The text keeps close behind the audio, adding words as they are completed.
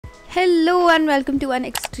Hello and welcome to an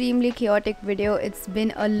extremely chaotic video. It's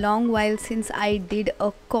been a long while since I did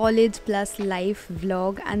a college plus life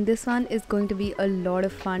vlog, and this one is going to be a lot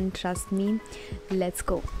of fun, trust me. Let's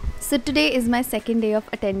go. So today is my second day of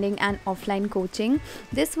attending an offline coaching.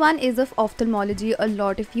 This one is of ophthalmology. A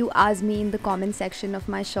lot of you asked me in the comment section of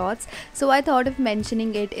my shorts, so I thought of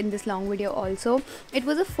mentioning it in this long video also. It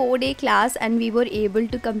was a 4-day class and we were able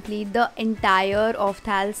to complete the entire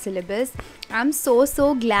ophthal syllabus. I'm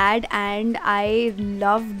so glad, and I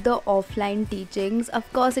loved the offline teachings.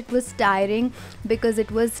 Of course it was tiring because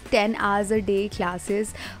it was 10 hours a day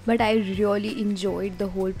classes, but I really enjoyed the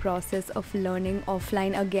whole process of learning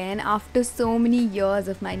offline again after so many years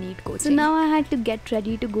of my NEET coaching. So now I had to get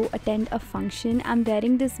ready to go attend a function. I'm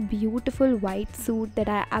wearing this beautiful white suit that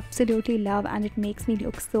I absolutely love and it makes me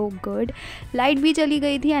look so good. Light bhi chali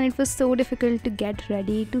gayi thi and it was so difficult to get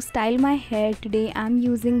ready. To style my hair today, I'm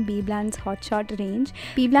using bblunt's Hot Shot range.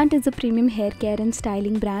 bblunt is a premium hair care and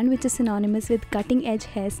styling brand which is synonymous with cutting edge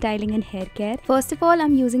hairstyling and hair care. First of all,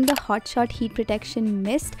 I'm using the Hot Shot Heat Protection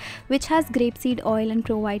Mist, which has grapeseed oil and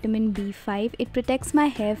provitamin B5. It protects my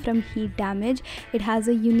hair from heat damage. It has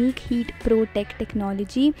a unique Heat Protect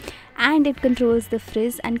technology and it controls the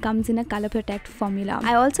frizz and comes in a color protect formula.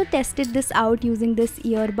 I also tested this out using this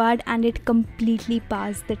earbud and it completely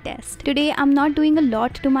passed the test. Today I'm not doing a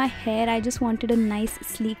lot to my hair. I just wanted a nice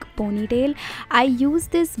sleek ponytail. I use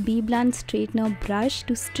this bblunt straightener brush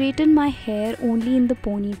to straighten my hair only in the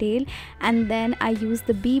ponytail, and then I use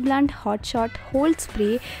the bblunt Hot Shot hold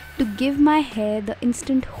spray to give my hair the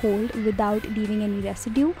instant hold without leaving any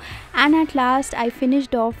residue. And at last I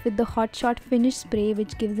finished off with the Hot Shot finish spray,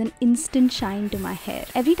 which gives an instant shine to my hair.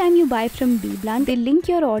 Every time you buy from bblunt, they link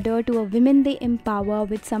your order to a Women They Empower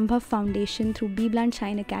with Sambhav Foundation through bblunt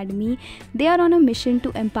Shine Academy. They are on a mission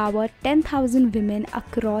to empower 10,000 women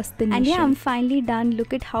across the nation. And yeah, I'm finally done.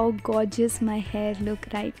 Look at how gorgeous my hair look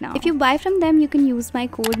right now. If you buy from them, you can use my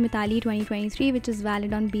code Mithali2023, which is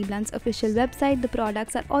valid on bblunt's official website. The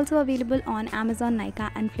products are also available on Amazon,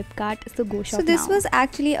 Nykaa and Flipkart, so go shop now. So this was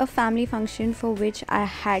actually a family function for which I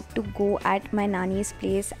had to go at my nanny's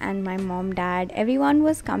place, and my mom, dad, everyone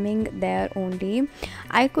was coming there only.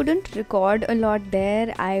 I couldn't record a lot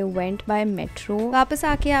there. I went by metro. Wapas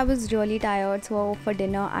aake I was really tired, so for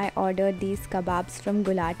dinner I ordered these kebabs from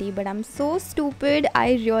Gulati, but I'm so stupid.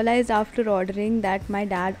 I realized after ordering that my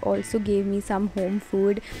dad also gave me some home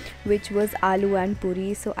food, which was aloo and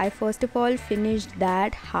puri. So I first of all finished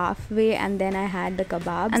that halfway and then I had the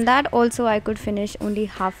kebabs, and that also I could finish only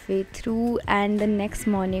halfway through. And the next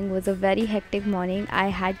morning was a very hectic morning. I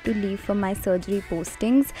had to leave for my surgery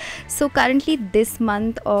postings. So currently this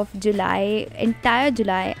month of July, entire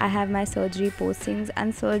July, I have my surgery postings,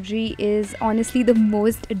 and surgery is honestly the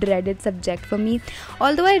most dreaded subject for me.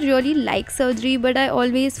 Although I really like surgery, but I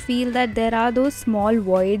always feel that there are those small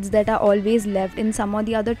voids that are always left in some or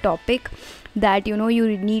the other topic that you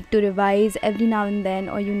need to revise every now and then,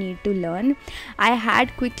 or you need to learn. I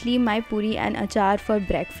had quickly my puri and achar for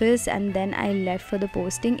breakfast and then I left for the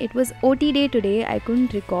posting. It was OT day today. I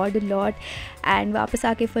couldn't record a lot, and wapas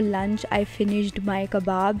aake for lunch I finished my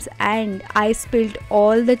kebabs and I spilled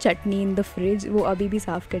all the chutney in the fridge. Wo abhi bhi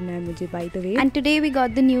saaf karna hai mujhe, by the way. And today we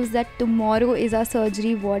got the news that tomorrow is our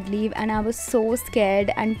surgery ward leave, and I was so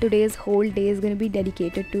scared, and today's whole day is going to be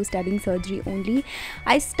dedicated to studying surgery only.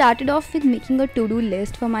 I started off with making a to-do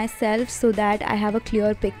list for myself so that I have a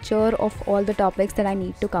clear picture of all the topics that I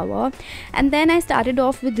need to cover, and then I started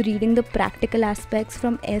off with reading the practical aspects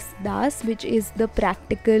from S. Das, which is the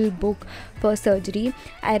practical book for surgery.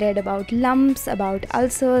 I read about lumps, about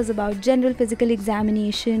ulcers, about general physical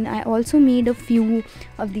examination. I also made a few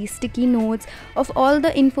of these sticky notes of all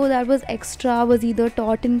the info that was extra, was either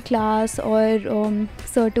taught in class or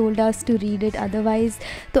sir told us to read it otherwise.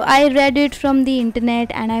 So I read it from the internet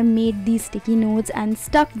and I made these sticky notes and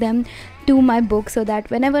stuck them to my book so that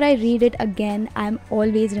whenever I read it again, I'm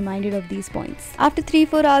always reminded of these points. After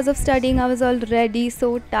 3-4 hours of studying, I was already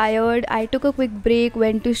so tired. I took a quick break,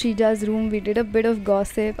 went to Shija's room, we did a bit of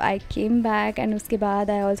gossip. I came back, and uske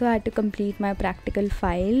baad I also had to complete my practical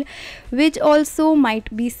file, which also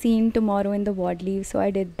might be seen tomorrow in the ward leave, so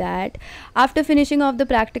I did that. After finishing off the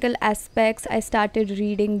practical aspects, I started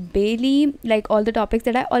reading Bailey, like all the topics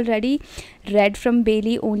that I already read from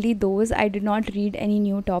Bailey, only those. I did not read any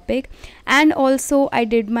new topic. And also I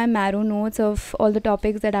did my marrow notes of all the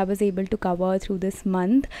topics that I was able to cover through this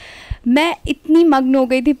month. मैं इतनी मग्न हो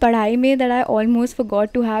गई थी पढ़ाई में that I almost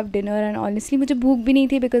forgot to have dinner, and honestly मुझे भूख भी नहीं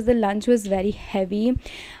थी because the lunch was very heavy.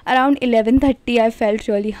 Around 11:30 I felt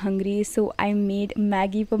really hungry, so I made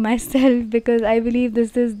Maggie for myself because I believe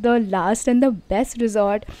this is the last and the best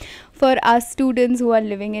resort for us students who are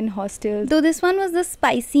living in hostels. Though this one was the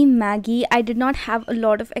spicy Maggie, I did not have a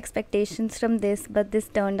lot of expectations from this, but this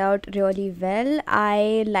turned out really well.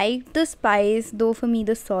 I liked the spice, though for me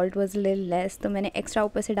the salt was a little less, तो मैंने extra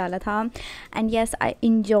ऊपर से डाला था. And yes, I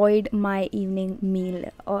enjoyed my evening meal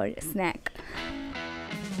or snack.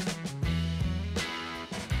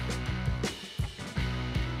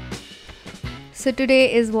 So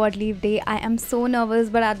today is ward leave day. I am so nervous,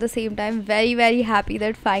 but at the same time very happy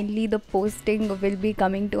that finally the posting will be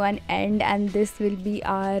coming to an end, and this will be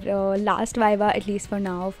our last viva, at least for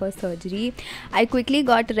now, for surgery. I quickly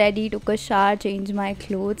got ready, took a shower, changed my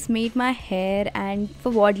clothes, made my hair, and for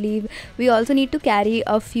ward leave we also need to carry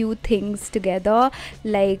a few things together,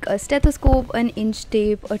 like a stethoscope, an inch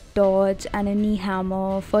tape, a torch, and a knee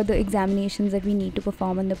hammer for the examinations that we need to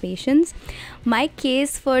perform on the patients. My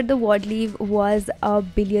case for the ward leave was a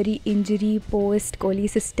biliary injury post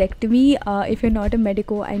cholecystectomy. If you're not a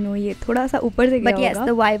medico, I know ये थोड़ा सा ऊपर से गया होगा. But yes,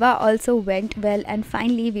 the viva also went well, and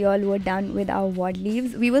finally we all were done with our ward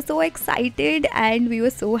leaves. We were so excited and we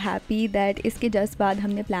were so happy that इसके just बाद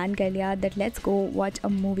हमने plan कर लिया that let's go watch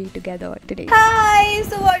a movie together today. Hi,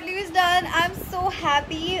 so ward leave is done. I'm so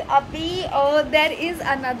happy. अभी there is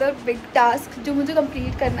another big task जो मुझे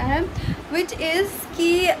complete करना है, which is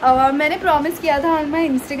कि मैंने promise किया था on my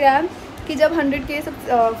Instagram कि जब 100K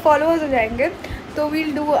सब फॉलोअर्स हो जाएंगे तो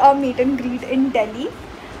we'll do a meet and greet इन दिल्ली.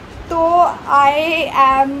 तो आई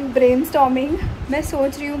एम ब्रेनस्टॉर्मिंग. मैं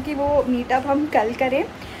सोच रही हूँ कि वो मीटअप हम कल करें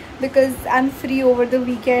because I am free over the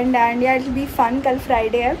weekend and या इट विल बी फन. कल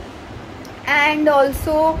फ्राइडे है एंड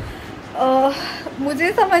ऑल्सो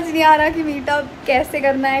मुझे समझ नहीं आ रहा कि मीटअप कैसे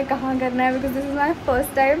करना है, कहाँ करना है, because this is my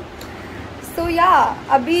first time. So yeah,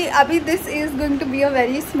 अभी this is going to be a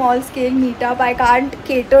very small scale meetup. I can't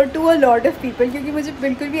cater to a lot of people क्योंकि मुझे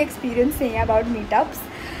बिल्कुल भी experience नहीं है about meetups.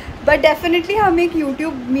 But definitely हम एक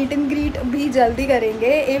YouTube meet and greet भी जल्दी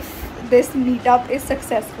करेंगे if this meetup is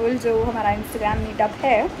successful, जो हमारा Instagram meetup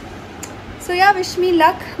है. So yeah, wish me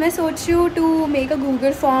luck. मैं सोच रही हूँ to make a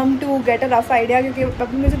Google form to get a rough idea, क्योंकि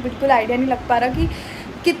अभी मुझे बिल्कुल आइडिया नहीं लग पा रहा कि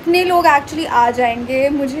कितने लोग एक्चुअली आ जाएंगे.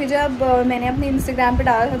 मुझे जब मैंने अपने इंस्टाग्राम पे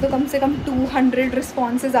डाला था तो कम से कम 200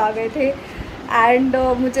 रिस्पॉन्सेज आ गए थे एंड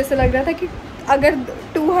मुझे ऐसा लग रहा था कि अगर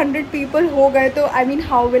 200 पीपल हो गए तो I mean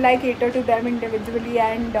how will I cater to them individually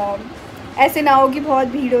and ऐसे ना हो कि बहुत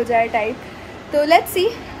भीड़ हो जाए टाइप. तो let's see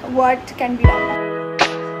what can be done.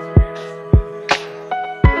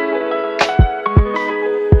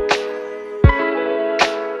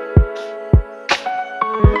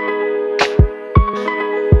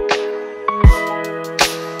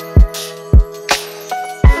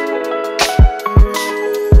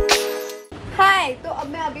 तो अब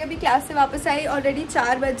मैं अभी क्लास से वापस आई. ऑलरेडी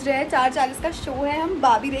 4 बज रहे हैं, 4:40 का शो है. हम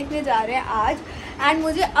बार्बी देखने जा रहे हैं आज एंड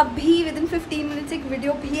मुझे अभी विदिन 15 मिनट्स एक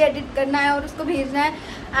वीडियो भी एडिट करना है और उसको भेजना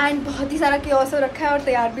है एंड बहुत ही सारा क्योस हो रखा है और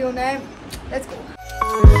तैयार भी होना है. Let's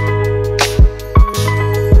go.